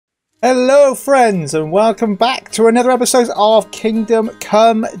Hello friends and welcome back to another episode of Kingdom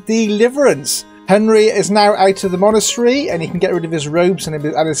Come Deliverance. Henry is now out of the monastery and he can get rid of his robes and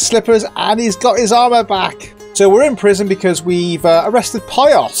his slippers, and he's got his armor back. So we're in prison because we've arrested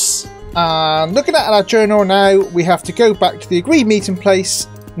Pios. And looking at our journal now, we have to go back to the agreed meeting place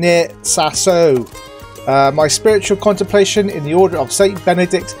near Sasso. My spiritual contemplation in the order of Saint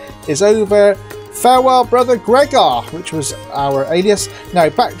Benedict is over. Farewell, Brother Gregor, which was our alias. Now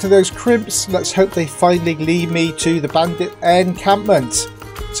back to those crimps. Let's hope they finally lead me to the bandit encampment.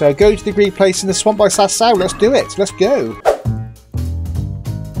 So go to the agreed place in the swamp by Sasso. Let's do it. Let's go.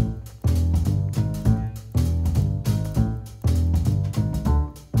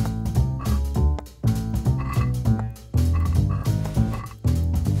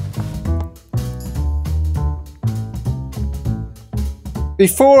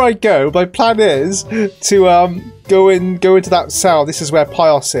 Before I go, my plan is to go into that cell. This is where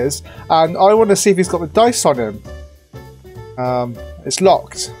Pios is, and I want to see if he's got the dice on him. It's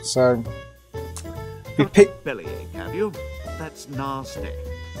locked, so we pick. Bellyache, have you? That's nasty.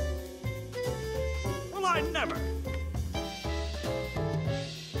 Well, I never.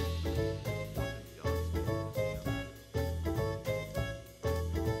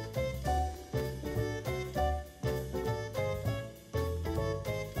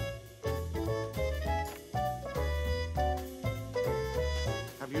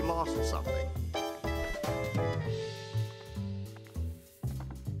 Have you lost something?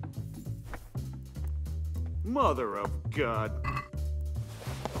 Mother of God.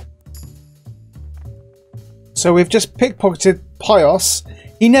 So we've just pickpocketed Pios.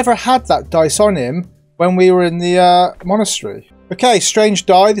 He never had that dice on him when we were in the monastery. Okay, strange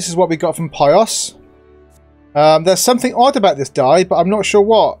die. This is what we got from Pios. There's something odd about this die, but I'm not sure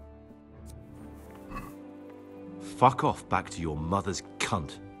what. Fuck off back to your mother's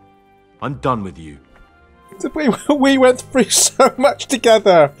cunt. I'm done with you. We went through so much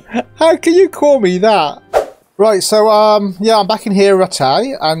together. How can you call me that? Right, so yeah, I'm back in here,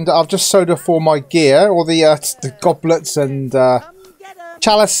 Rattay, and I've just sold off all my gear, all the goblets and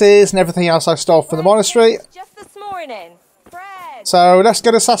chalices and everything else I stole from the monastery. Just this morning. So let's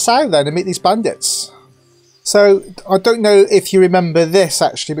go to Sasso then and meet these bandits. So I don't know if you remember this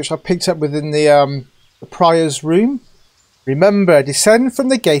actually, which I picked up within the prior's room. Remember, descend from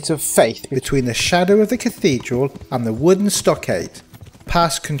the gate of faith between the shadow of the cathedral and the wooden stockade.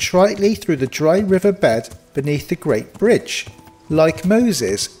 Pass contritely through the dry river bed beneath the great bridge. Like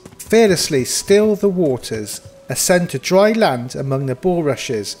Moses, fearlessly still the waters. Ascend to dry land among the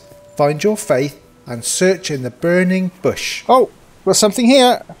bulrushes. Find your faith and search in the burning bush. Oh, got something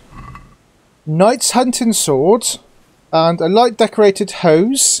here. Knight's hunting sword and a light decorated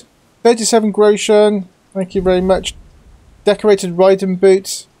hose. 37 groschen. Thank you very much. Decorated riding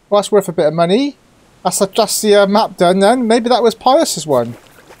boots. Well, that's worth a bit of money. That's the map done then. Maybe that was Pios's one.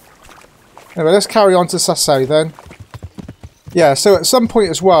 Anyway, let's carry on to Sasso then. Yeah, so at some point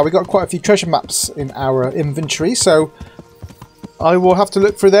as well, we got quite a few treasure maps in our inventory, so I will have to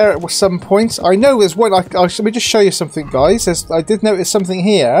look through there at some point. I know there's one. Let me just show you something, guys. I did notice something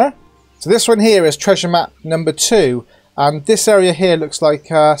here. So this one here is treasure map number 2, and this area here looks like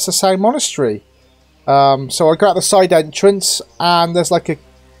Sasso Monastery. So I go out the side entrance, and there's like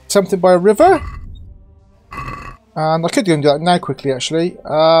something by a river. And I could go and do that now quickly, actually.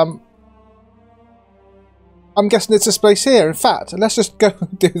 I'm guessing it's this place here. In fact, let's just go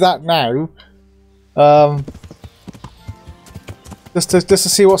and do that now. Just to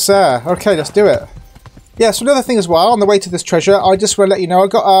see what's there. Okay, let's do it. Yeah, so another thing as well, on the way to this treasure, I just want to let you know,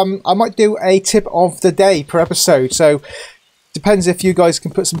 I might do a tip of the day per episode. So depends if you guys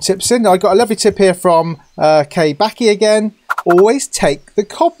can put some tips in. I got a lovely tip here from Kay Backy again. Always take the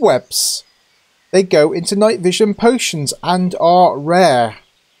cobwebs. They go into night vision potions and are rare.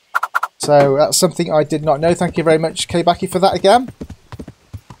 So that's something I did not know. Thank you very much, Kay Backy, for that again.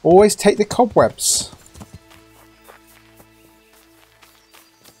 Always take the cobwebs.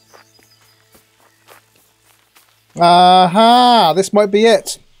 Aha! This might be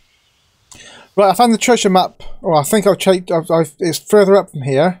it. Right, I found the treasure map. Oh, I think it's further up from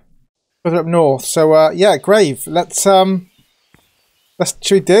here, further up north. So yeah, grave.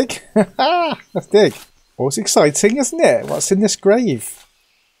 Should we dig? Let's dig. Oh, it's exciting, isn't it? What's in this grave?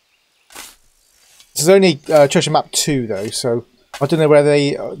 This is only treasure map 2 though, so I don't know where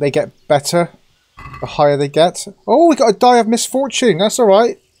they get better the higher they get. Oh, we got a die of misfortune. That's all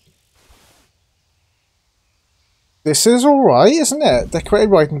right. This is all right, isn't it?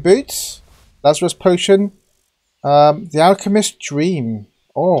 Decorated riding boots. Lazarus potion. The alchemist dream.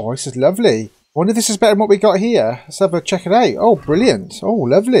 Oh, this is lovely. wonder if this is better than what we got here. Let's have a check it out. Oh, brilliant. Oh,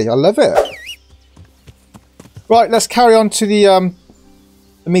 lovely. I love it. Right, let's carry on to the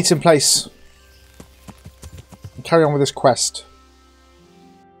meeting place. And carry on with this quest.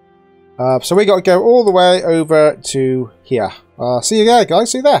 So we got to go all the way over to here. See you there,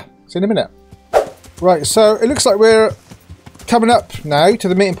 guys. See you there. See you in a minute. Right, so it looks like we're coming up now to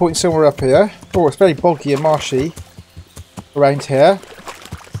the meeting point somewhere up here. Oh, it's very boggy and marshy around here.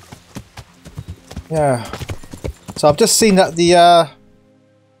 Yeah. So I've just seen that the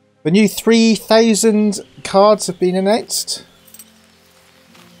new 3,000 cards have been announced.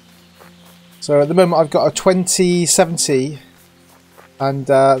 So at the moment I've got a 2070 and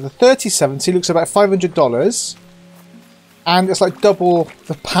the 3070 looks about $500 and it's like double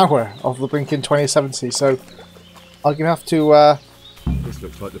the power of the blinking 2070. So I'm gonna have to. This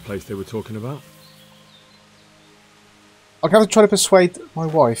looks like the place they were talking about. I'm gonna have to try to persuade my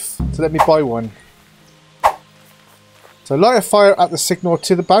wife to let me buy one. So light a fire at the signal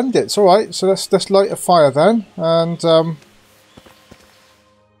to the bandits. Alright, so let's light a fire then. And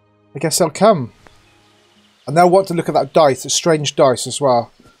I guess they'll come. And they'll want to look at that dice, a strange dice as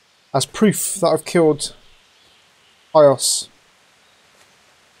well. As proof that I've killed Ios.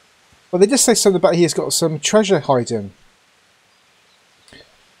 Well, they just say something about he's got some treasure hiding.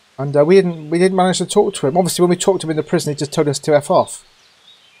 And we didn't manage to talk to him. Obviously when we talked to him in the prison he just told us to F off.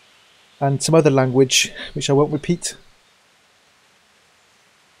 And some other language, which I won't repeat.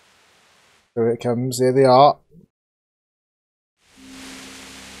 Here it comes, here they are.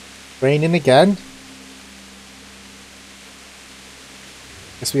 Raining again.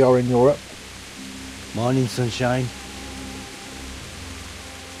 Guess we are in Europe. Morning, sunshine.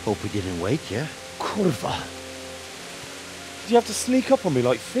 Hope we didn't wake you. Kurva. Did you have to sneak up on me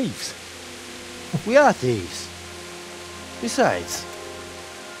like thieves? We are thieves. Besides,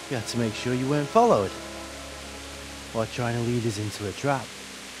 we had to make sure you weren't followed. Or trying to lead us into a trap.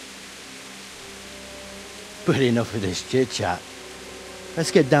 But enough of this chit-chat. Let's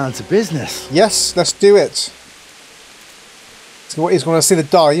get down to business. Yes, let's do it. So what he's going to see the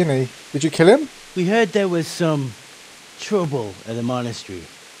die, isn't he? Did you kill him? We heard there was some trouble at the monastery.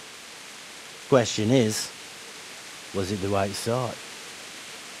 Question is, was it the right sort?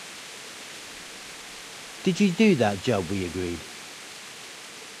 Did you do that job we agreed?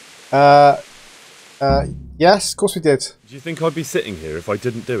 Yes, of course we did. Do you think I'd be sitting here if I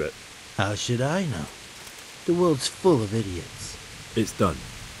didn't do it? How should I know? The world's full of idiots. It's done.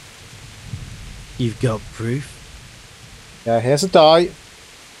 You've got proof? Yeah, here's a die.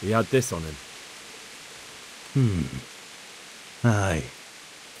 He had this on him. Aye.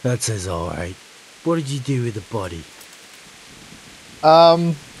 That says alright. What did you do with the body?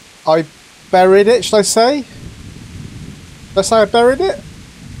 I buried it, should I say? Let's say I buried it?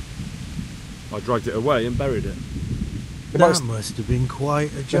 I dragged it away and buried it. That must have been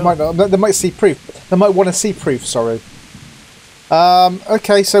quite a They job. might not, they might see proof. They might want to see proof, sorry.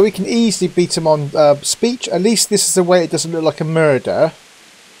 Okay, so we can easily beat him on speech. At least this is the way it doesn't look like a murder.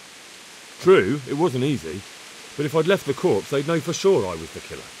 True, it wasn't easy. But if I'd left the corpse, they'd know for sure I was the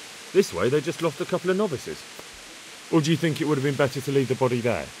killer. This way, they just lost a couple of novices. Or do you think it would have been better to leave the body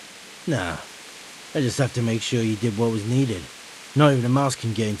there? Nah. I just have to make sure you did what was needed. Not even a mouse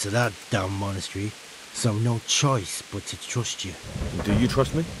can get into that damn monastery. So no choice but to trust you. Do you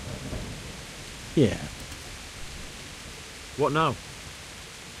trust me? Yeah. What now?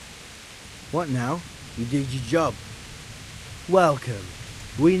 What now? You did your job. Welcome.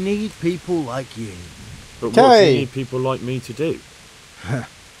 We need people like you. But what do you need people like me to do?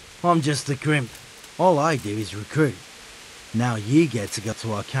 I'm just the crimp. All I do is recruit. Now you get to go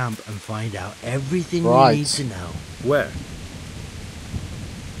to our camp and find out everything you need to know. Where?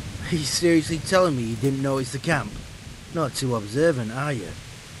 Are you seriously telling me you didn't notice the camp? Not too observant, are you?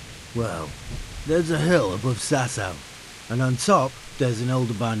 Well, there's a hill above Sasau, and on top there's an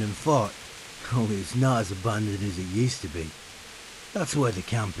old abandoned fort. Only it's not as abandoned as it used to be. That's where the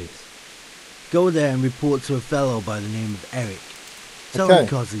camp is. Go there and report to a fellow by the name of Eric. Tell him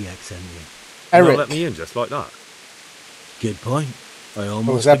Kozliak sent you. Eric. Let me in just like that. Good point. I almost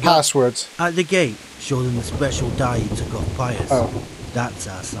What was their forgot. password? At the gate, show them the special die you took off Pius. Oh. That's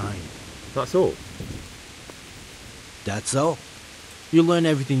our sign. That's all. That's all. You'll learn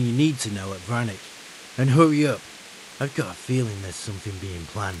everything you need to know at Vranik. And hurry up. I've got a feeling there's something being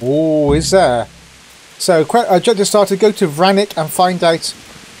planned. Oh, is there? So, objective started, go to Vranik and find out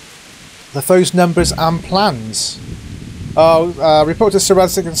the foe's numbers and plans. Oh, report to Sir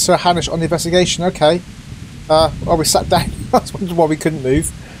Radzik and Sir Hanish on the investigation. Okay. Oh, we sat down. That's why we couldn't move.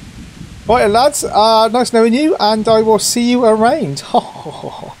 Right, lads. Nice knowing you, and I will see you around.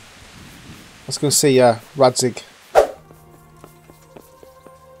 I'll Let's go see Radzig.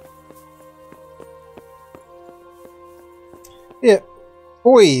 Yeah,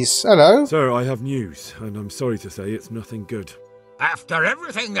 boys, hello. Sir, I have news, and I'm sorry to say it's nothing good. After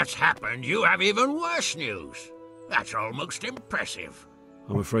everything that's happened, you have even worse news. That's almost impressive.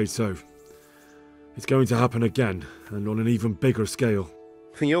 I'm afraid so. It's going to happen again, and on an even bigger scale.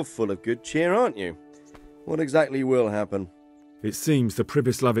 You're full of good cheer, aren't you? What exactly will happen? It seems the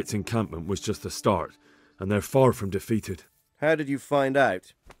Pribyslavitz encampment was just the start, and they're far from defeated. How did you find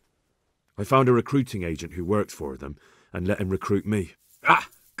out? I found a recruiting agent who works for them, and let him recruit me. Ah,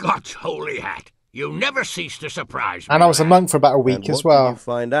 God's holy hat. You never cease to surprise me. And I was a monk for about a week And as what well. did you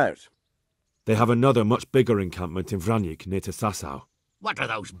find out? They have another much bigger encampment in Vranyik near to Sasau. What do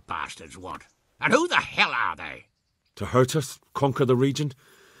those bastards want? And who the hell are they? To hurt us? Conquer the region?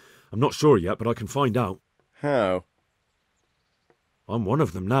 I'm not sure yet, but I can find out. How? I'm one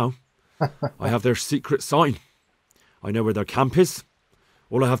of them now. I have their secret sign. I know where their camp is.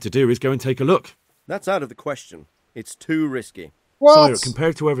 All I have to do is go and take a look. That's out of the question. It's too risky. What? Sire,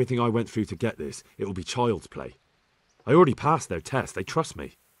 compared to everything I went through to get this, it will be child's play. I already passed their test. They trust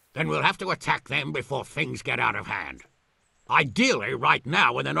me. Then we'll have to attack them before things get out of hand. Ideally, right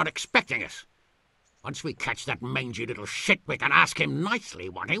now when they're not expecting us. Once we catch that mangy little shit, we can ask him nicely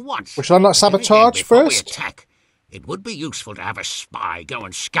what he wants. Well, shall I not Then again, sabotage before first? we attack, it would be useful to have a spy go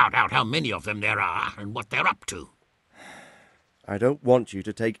and scout out how many of them there are and what they're up to. I don't want you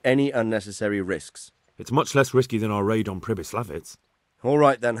to take any unnecessary risks. It's much less risky than our raid on Pribyslavitz. All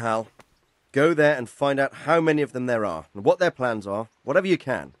right then, Hal. Go there and find out how many of them there are, and what their plans are, whatever you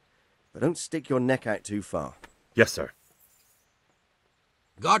can. But don't stick your neck out too far. Yes, sir.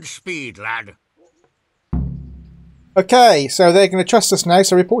 Godspeed, lad. Okay, so they're going to trust us now.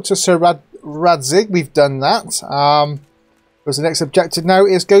 So report to Sir Radzig. We've done that. Because the next objective now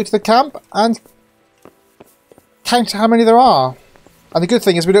is go to the camp and count how many there are. And the good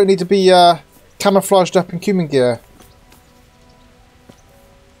thing is we don't need to be camouflaged up in Cuman gear.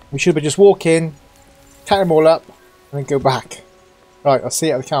 We should be just walk in, count them all up, and then go back. Right, I'll see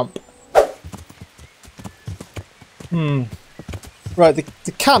you at the camp. Right,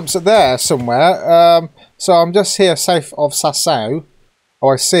 the camps are there somewhere. So I'm just here south of Sasau. Oh,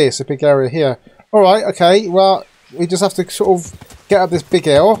 I see, it's a big area here. Alright, okay, well, we just have to sort of get up this big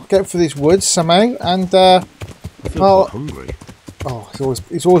hill, get through these woods somehow, and, I feel quite hungry. oh,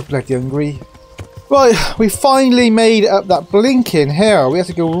 he's always bloody hungry. Right, we finally made it up that blinking hill. We have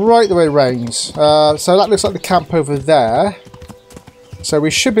to go right the way round. So that looks like the camp over there. So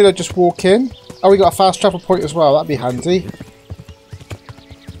we should be able to just walk in. Oh, we got a fast travel point as well. That'd be handy.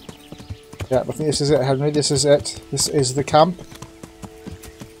 Yeah, I think this is it, Henry. This is it. This is the camp.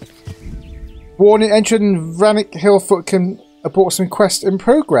 Warning, entering Vranyik Hillfoot can abort some quest in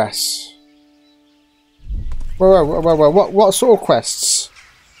progress. Whoa, what sort of quests?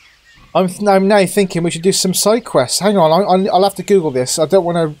 I'm now thinking we should do some side quests. Hang on, I'll have to Google this. I don't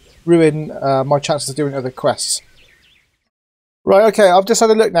want to ruin my chances of doing other quests. Right, okay, I've just had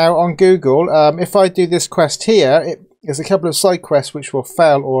a look now on Google. If I do this quest here, there's a couple of side quests which will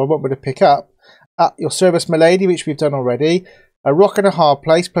fail or I won't be able to pick up. At Your Service, Milady, which we've done already. A Rock and a Hard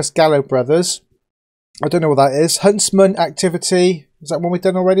Place plus Gallo Brothers. I don't know what that is. Huntsman Activity. Is that one we've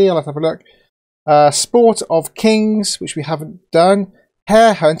done already? I'll have to have a look. Sport of Kings, which we haven't done.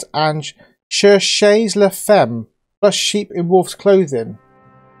 Hare Hunt and Cherchez la Femme plus Sheep in Wolf's Clothing.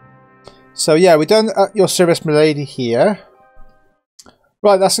 So yeah, we've done At Your Service, Milady here.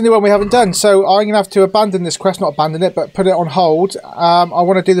 Right, that's the only one we haven't done. So I'm going to have to abandon this quest. Not abandon it, but put it on hold. I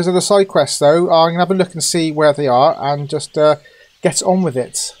want to do those other side quests though. I'm going to have a look and see where they are and just get on with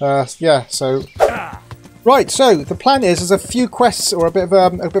it. Yeah, so... Right, so the plan is there's a few quests or a bit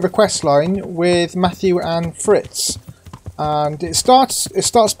of a quest line with Matthew and Fritz. And it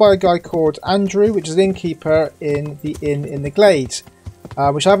starts by a guy called Andrew, which is an innkeeper in the inn in the Glades,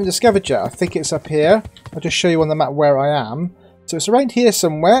 which I haven't discovered yet. I think it's up here. I'll just show you on the map where I am. So it's around here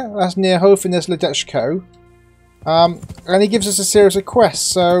somewhere. That's near Hofiness Ledechko. And he gives us a series of quests.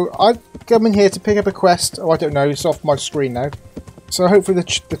 So I've come in here to pick up a quest. Oh, I don't know. It's off my screen now. So hopefully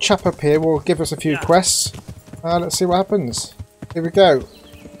the chap up here will give us a few quests. Let's see what happens. Here we go.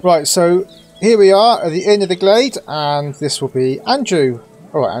 Right, so here we are at the Inn of the Glade. And this will be Andrew.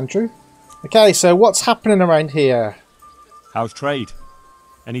 Alright, Andrew. Okay, so what's happening around here? How's trade?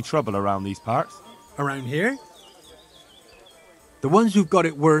 Any trouble around these parts? Around here? The ones who've got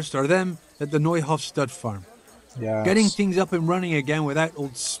it worst are them at the Neuhof stud farm. Yes. Getting things up and running again without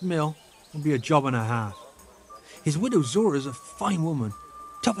old Smill will be a job and a half. His widow Zora's a fine woman,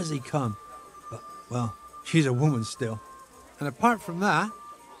 tough as they come. But, well, she's a woman still. And apart from that...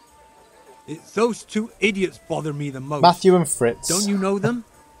 It's those two idiots bother me the most. Matthew and Fritz. Don't you know them?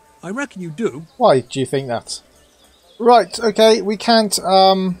 I reckon you do. Why do you think that? Right, okay, we can't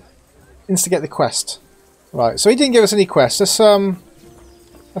instigate the quest. Right, so he didn't give us any quests. Let's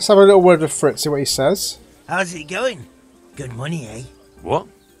have a little word with Fritz, see what he says. How's it going? Good money, eh? What?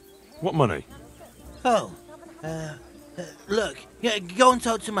 What money? Oh, look, yeah, go and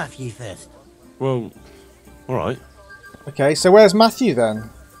talk to Matthew first. Well, alright. Okay, so where's Matthew then?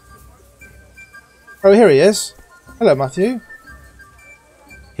 Oh, here he is. Hello, Matthew.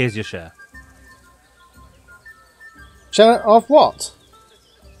 Here's your share. Share of what?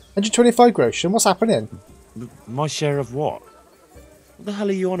 125 groschen? What's happening? My share of what? What the hell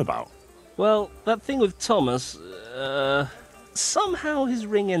are you on about? Well, that thing with Thomas, somehow his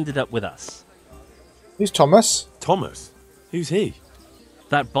ring ended up with us. Who's Thomas? Thomas? Who's he?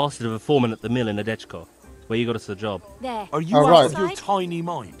 That bastard of a foreman at the mill in Adechko, where you got us the job. There. Are you Oh, out right. of your tiny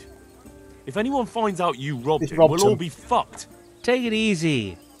mind? If anyone finds out you robbed He's him, robbed we'll all him. be fucked. Take it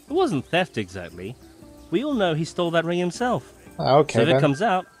easy. It wasn't theft exactly. We all know he stole that ring himself. Oh, okay So if then. it comes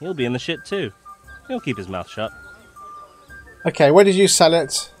out, he'll be in the shit too. He'll keep his mouth shut. Okay, where did you sell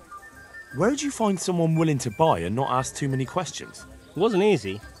it? Where'd you find someone willing to buy and not ask too many questions? It wasn't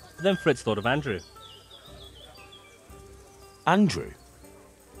easy, but then Fritz thought of Andrew. Andrew?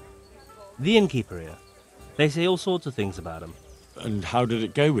 The innkeeper here. They say all sorts of things about him. And how did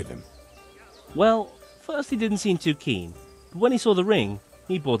it go with him? Well, first he didn't seem too keen, but when he saw the ring,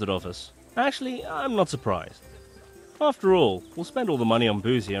 he bought it off us. Actually, I'm not surprised. After all, we'll spend all the money on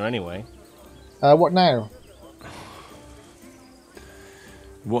booze here anyway. What now?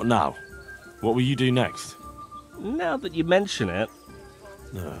 What now? What will you do next? Now that you mention it,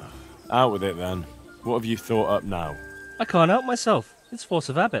 Out with it then. What have you thought up now? I can't help myself. It's force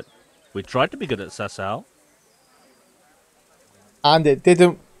of habit. We tried to be good at Sasau. And it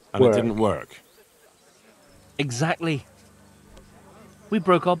didn't And work. it didn't work. Exactly. We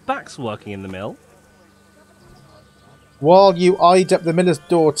broke our backs working in the mill. While you eyed up the miller's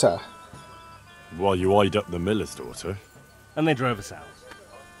daughter. While you eyed up the miller's daughter. And they drove us out.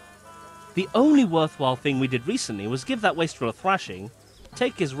 The only worthwhile thing we did recently was give that wastrel a thrashing,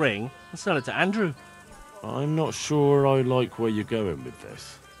 take his ring, and sell it to Andrew. I'm not sure I like where you're going with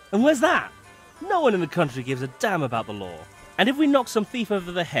this. And where's that? No one in the country gives a damn about the law. And if we knock some thief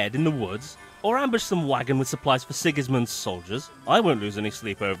over the head in the woods, or ambush some wagon with supplies for Sigismund's soldiers, I won't lose any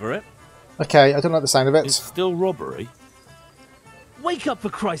sleep over it. Okay, I don't like the sound of it. It's still robbery. Wake up, for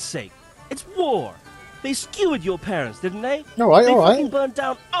Christ's sake! It's war! They skewered your parents, didn't they? Alright, They alright. fucking burned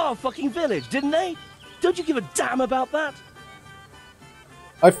down our fucking village, didn't they? Don't you give a damn about that?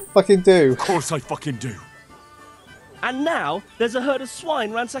 I fucking do. Of course I fucking do. And now, there's a herd of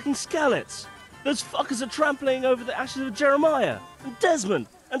swine ransacking Skalitz. Those fuckers are trampling over the ashes of Jeremiah, and Desmond,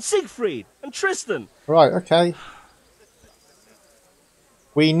 and Siegfried, and Tristan. Right, okay.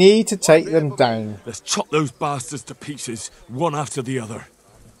 We need to take them down. Let's chop those bastards to pieces, one after the other.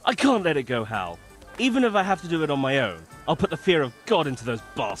 I can't let it go, Hal. Even if I have to do it on my own, I'll put the fear of God into those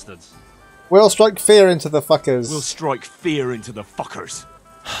bastards. We'll strike fear into the fuckers. We'll strike fear into the fuckers.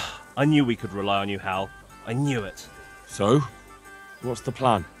 I knew we could rely on you, Hal. I knew it. So, what's the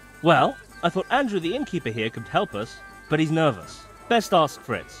plan? Well, I thought Andrew the innkeeper here could help us, but he's nervous. Best ask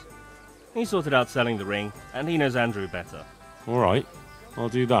Fritz. He sorted out selling the ring, and he knows Andrew better. Alright, I'll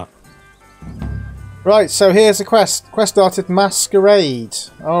do that. Right, so here's the quest. Quest started Masquerade.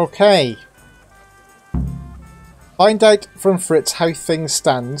 Okay. Find out from Fritz how things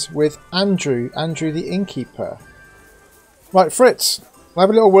stand with Andrew the innkeeper. Right, Fritz, I'll have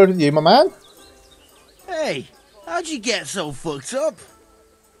a little word with you, my man. Hey, how'd you get so fucked up?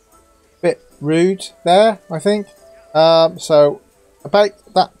 Bit rude there, I think. So, about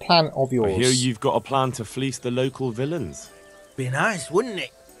that plan of I yours. hear you've got a plan to fleece the local villains. Be nice, wouldn't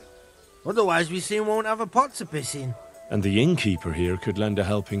it? Otherwise we soon won't have a pot to piss in. And the innkeeper here could lend a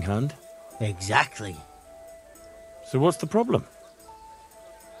helping hand. Exactly. So what's the problem?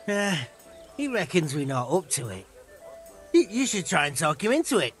 He reckons we're not up to it. You should try and talk him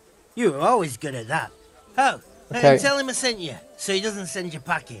into it. You were always good at that. Oh, Okay. and tell him I sent you, so he doesn't send you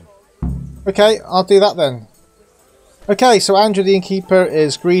packing. Okay, I'll do that then. Okay, so Andrew the innkeeper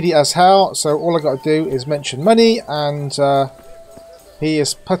is greedy as hell, so all I got to do is mention money, and he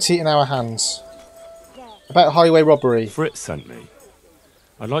is putty in our hands. About highway robbery. Fritz sent me.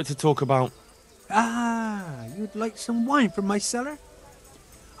 I'd like to talk about... Ah, you'd like some wine from my cellar?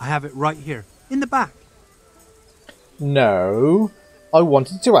 I have it right here, in the back. No, I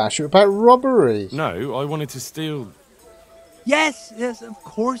wanted to ask you about robbery. No, I wanted to steal... Yes, of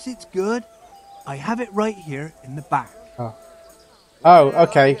course it's good. I have it right here in the back. Oh,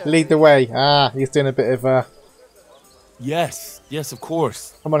 okay. Lead the way. Ah, he's doing a bit of Yes, yes, of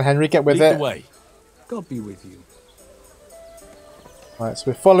course. Come on, Henry, get with Lead it. the way. God be with you. Right, so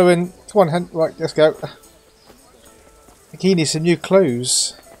we're following. Come on, Henry. Right, let's go. I think he needs some new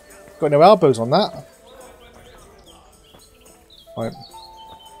clothes. Got no elbows on that. Right.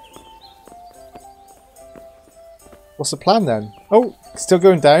 What's the plan then? Oh, still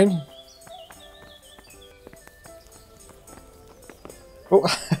going down. Oh,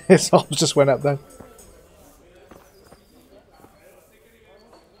 his arms just went up then.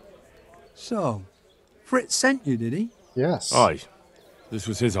 So, Fritz sent you, did he? Yes. Aye. This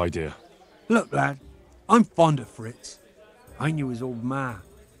was his idea. Look, lad, I'm fond of Fritz. I knew his old ma,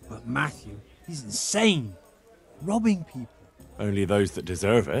 but Matthew, he's insane. Robbing people. Only those that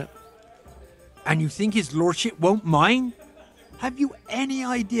deserve it. And you think his lordship won't mind? Have you any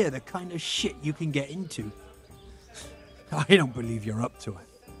idea the kind of shit you can get into? I don't believe you're up to it.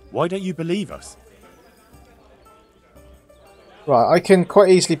 Why don't you believe us? Right, I can quite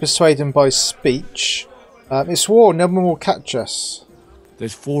easily persuade him by speech. It's war, no one will catch us.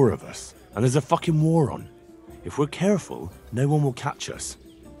 There's 4 of us, and there's a fucking war on. If we're careful, no one will catch us.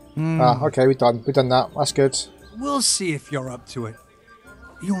 Ah, okay, we've done that. That's good. We'll see if you're up to it.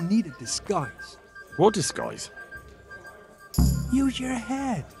 You'll need a disguise. What disguise? Use your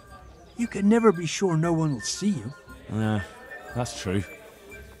head. You can never be sure no one will see you. Yeah, that's true.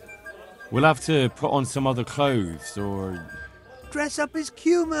 We'll have to put on some other clothes, or... Dress up as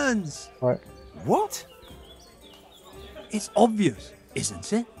Cumans. Right. What? It's obvious,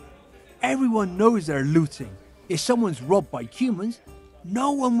 isn't it? Everyone knows they're looting. If someone's robbed by Cumans,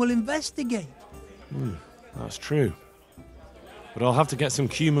 no one will investigate. That's true. But I'll have to get some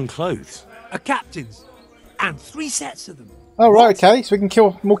Cuman clothes. A captain's. And 3 sets of them. Oh, right, okay. So we can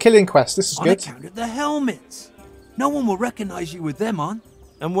kill more killing quests. This is On good. account of the helmets. No one will recognize you with them on.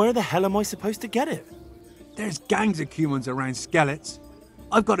 And where the hell am I supposed to get it? There's gangs of Cumans around Skelets.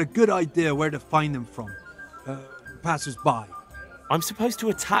 I've got a good idea where to find them from. Passers-by. I'm supposed to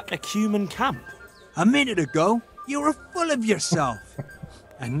attack a Cuman camp. A minute ago, you were full of yourself.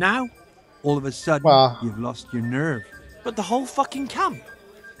 And now, all of a sudden, Well. you've lost your nerve. But the whole fucking camp.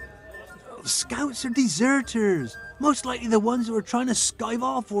 Scouts are deserters. Most likely the ones who are trying to skive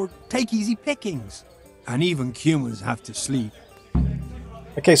off or take easy pickings. And even Cumans have to sleep.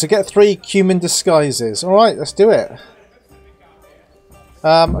 Okay, so get 3 Cuman disguises. Alright, let's do it.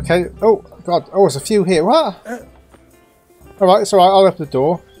 Okay. Oh, God. Oh, there's a few here. What? Alright, it's alright. I'll open the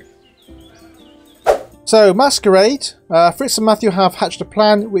door. So, Masquerade. Fritz and Matthew have hatched a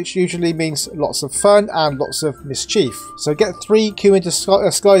plan, which usually means lots of fun and lots of mischief. So, get 3 Cuman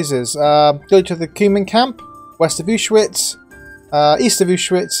disguises. Go to the Cuman camp, west of Auschwitz, east of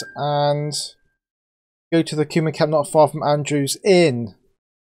Auschwitz, and go to the Cuman camp not far from Andrew's Inn.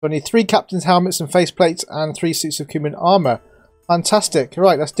 So I need 3 captain's helmets and faceplates and 3 suits of Cuman armour. Fantastic.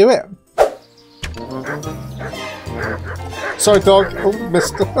 Right, let's do it. Sorry, dog. Oh,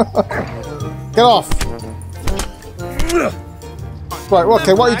 missed. Get off. Right,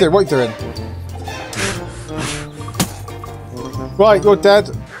 okay, what are you doing? What are you doing? Right, you're dead.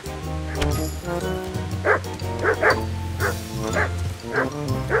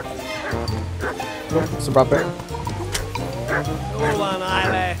 Oh, that's a rabbit. Go on,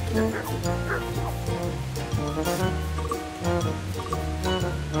 Eiley.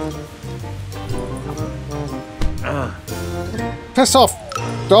 Piss off,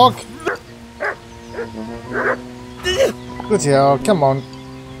 dog. Bloody hell, come on.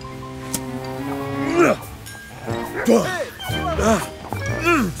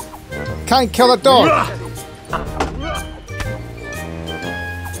 Can't kill the dog.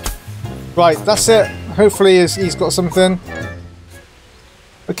 Right, that's it. Hopefully he's got something.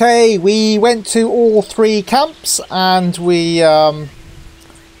 Okay, we went to all 3 camps and we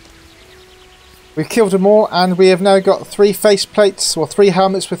killed them all, and we have now got 3 faceplates, or 3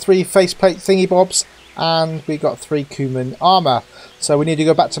 helmets with 3 faceplate thingy bobs, and we got 3 Cuman armour. So we need to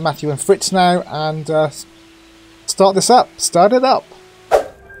go back to Matthew and Fritz now and start this up. Start it up.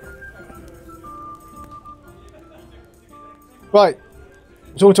 Right.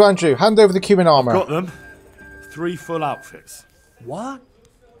 I'm talking to Andrew. Hand over the Cuman armour. Got them. 3 full outfits. What?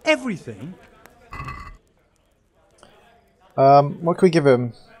 Everything? What can we give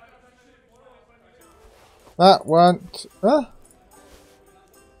him? That one.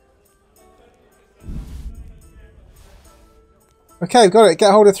 Okay, we've got it.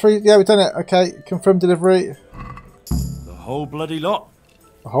 Get hold of 3. Yeah, we've done it. Okay, confirm delivery. The whole bloody lot.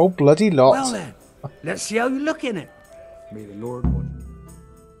 A whole bloody lot. Well then, let's see how you look in it. May the Lord watch.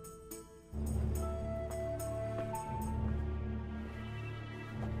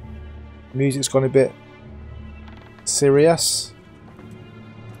 Music's gone a bit serious.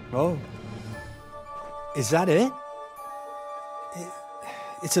 Oh. Is that it?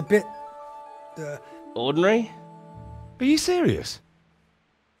 It's a bit... Ordinary? Are you serious?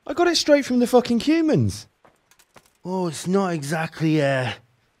 I got it straight from the fucking Cumans. Oh, it's not exactly,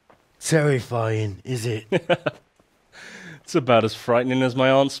 terrifying, is it? It's about as frightening as my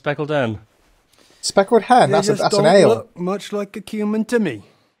aunt's speckled hen. Speckled hen? That's an ale. Look much like a Cuman to me.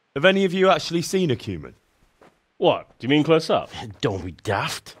 Have any of you actually seen a Cuman? What? Do you mean close up? Don't be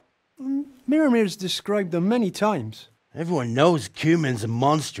daft. Miramir's described them many times. Everyone knows Cumans are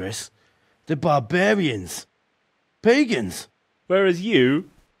monstrous. They're barbarians. Pagans. Whereas you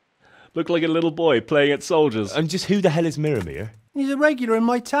look like a little boy playing at soldiers. And just who the hell is Miramir? He's a regular in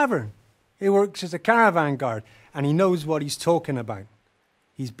my tavern. He works as a caravan guard, and he knows what he's talking about.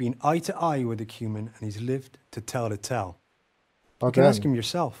 He's been eye to eye with the Cuman, and he's lived to tell the tale. You can ask him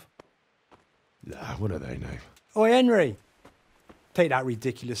yourself. Nah, what do they know? Oi, Henry. Take that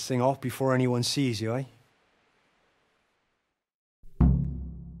ridiculous thing off before anyone sees you, eh?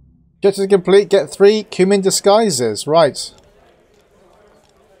 Objective complete. Get 3 Cuman disguises. Right.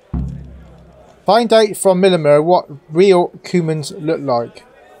 Find out from Miramir what real Cumans look like.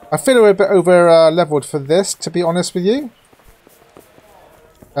 I feel we're a bit over leveled for this, to be honest with you.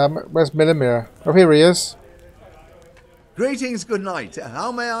 Where's Miramir? Oh, here he is. Greetings, good night.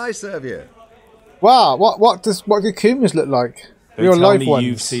 How may I serve you? Wow, what do Cumans look like? They Real tell life me ones.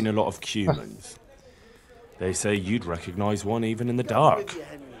 you've seen a lot of Cumans. They say you'd recognise one even in the dark.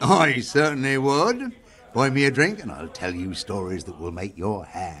 I certainly would. Buy me a drink and I'll tell you stories that will make your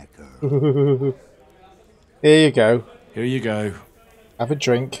hair curl. Here you go. Here you go. Have a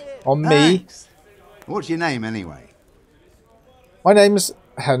drink. On me. Thanks. What's your name anyway? My name's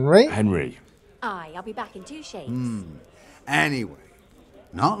Henry. Henry. Aye, I'll be back in 2 shakes. Anyway,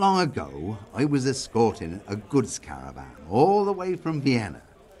 not long ago, I was escorting a goods caravan all the way from Vienna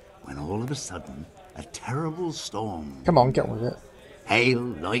when all of a sudden a terrible storm. Come on, get on with it. Hail,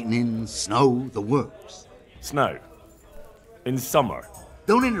 lightning, snow, the works. Snow. In summer.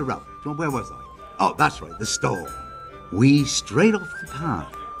 Don't interrupt. Where was I? Oh, that's right, the storm. We strayed off the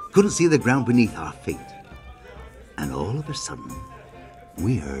path. Couldn't see the ground beneath our feet. And all of a sudden,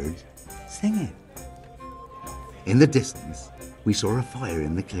 we heard singing. In the distance, we saw a fire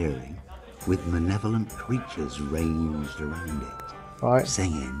in the clearing with malevolent creatures ranged around it, right,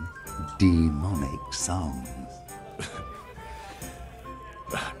 singing demonic songs.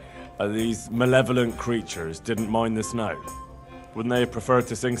 These malevolent creatures didn't mind the snow. Wouldn't they have preferred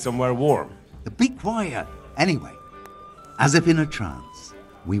to sing somewhere warm? Be quiet. Anyway, as if in a trance,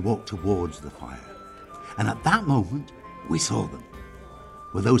 we walked towards the fire. And at that moment, we saw them.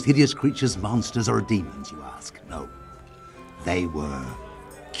 Were those hideous creatures monsters or demons, you ask? No. They were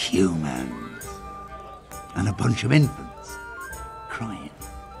Cumans. And a bunch of infants, crying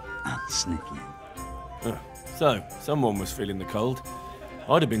and sniffling. So, someone was feeling the cold.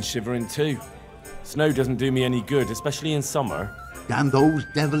 I'd have been shivering too. Snow doesn't do me any good, especially in summer. And those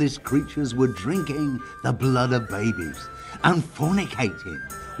devilish creatures were drinking the blood of babies and fornicating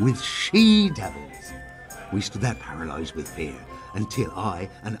with she-devils. We stood there paralyzed with fear until I,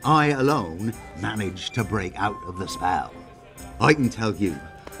 and I alone, managed to break out of the spell. I can tell you,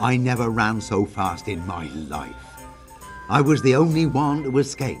 I never ran so fast in my life. I was the only one to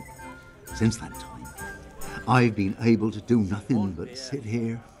escape. Since that time, I've been able to do nothing but sit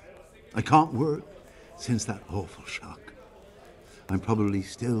here. I can't work since that awful shock. I'm probably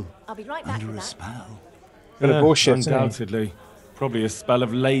still I'll be right back under a that. spell. Bit of bullshit, isn't it? Undoubtedly. Probably a spell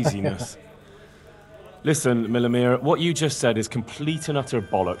of laziness. Listen, Miramir, what you just said is complete and utter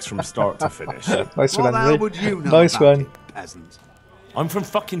bollocks from start to finish. Nice What one, the hell Henry. would you know Nice about one. it, peasant? I'm from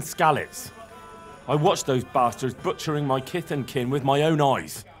fucking Skalitz. I watched those bastards butchering my kith and kin with my own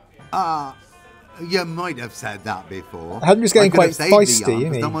eyes. You might have said that before. Henry's getting I could quite have saved the feisty, yarn isn't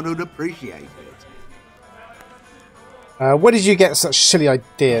for he? someone who'd appreciate it. Where did you get such silly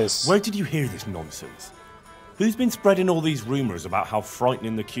ideas? Where did you hear this nonsense? Who's been spreading all these rumours about how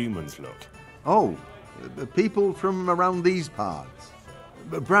frightening the Cumans look? Oh, people from around these parts.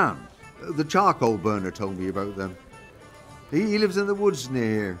 Bran, the charcoal burner, told me about them. He lives in the woods near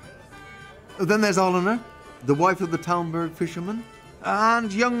here. Then there's Olener, the wife of the Talmberg fisherman.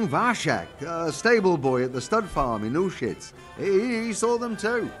 And young Vashek, a stable boy at the stud farm in Ushitz. He saw them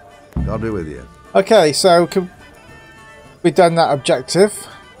too. God be with you. Okay, so we've done that objective.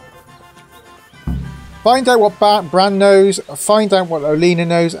 Find out what Bran knows, find out what Olena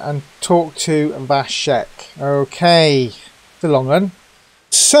knows, and talk to Vashek. Okay, it's a long one.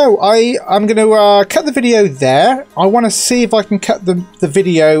 So I'm going to cut the video there. I want to see if I can cut the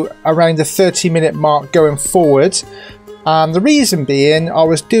video around the 30-minute mark going forward. The reason being, I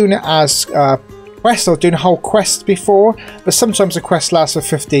was doing it as quest. I was doing a whole quest before, but sometimes the quest lasts for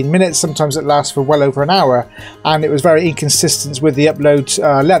 15 minutes, sometimes it lasts for well over an hour, and it was very inconsistent with the upload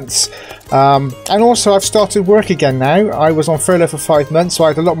lengths. And also I've started work again now. I was on furlough for 5 months, so I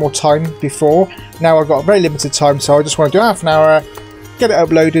had a lot more time before. Now I've got very limited time, so I just want to do half an hour, get it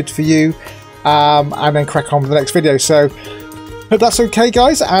uploaded for you, and then crack on with the next video. So hope that's okay,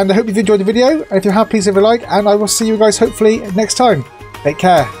 guys, and I hope you've enjoyed the video. And if you have, please leave a like, and I will see you guys hopefully next time. Take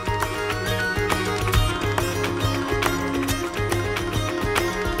care.